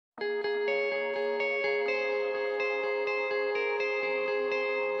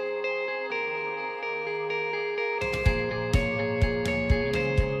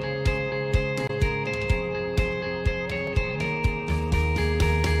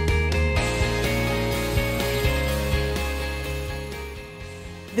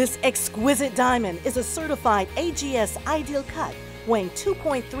This exquisite diamond is a certified AGS Ideal Cut weighing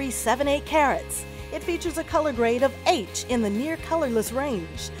 2.378 carats. It features a color grade of H in the near colorless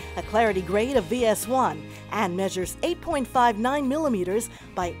range, a clarity grade of VS1, and measures 8.59 millimeters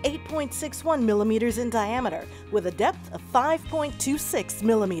by 8.61 millimeters in diameter with a depth of 5.26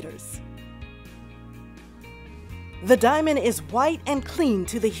 millimeters. The diamond is white and clean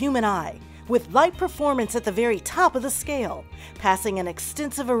to the human eye, with light performance at the very top of the scale. Passing an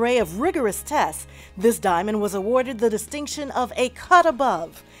extensive array of rigorous tests, this diamond was awarded the distinction of a cut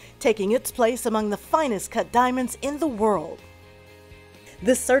above, taking its place among the finest cut diamonds in the world.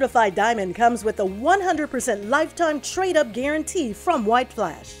 This certified diamond comes with a 100% lifetime trade-up guarantee from White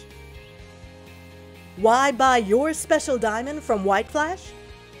Flash. Why buy your special diamond from White Flash?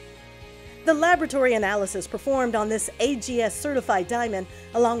 The laboratory analysis performed on this AGS certified diamond,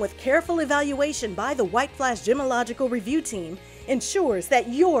 along with careful evaluation by the White Flash Gemological Review Team, ensures that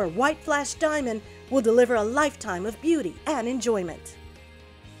your White Flash diamond will deliver a lifetime of beauty and enjoyment.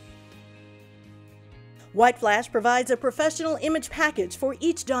 White Flash provides a professional image package for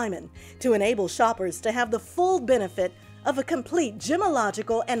each diamond to enable shoppers to have the full benefit of a complete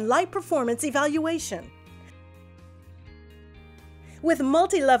gemological and light performance evaluation. With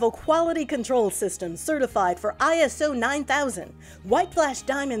multi-level quality control systems certified for ISO 9000, White Flash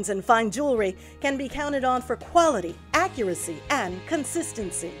diamonds and fine jewelry can be counted on for quality, accuracy, and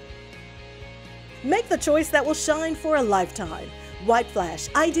consistency. Make the choice that will shine for a lifetime. White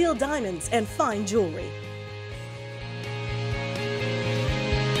Flash Ideal Diamonds and Fine Jewelry.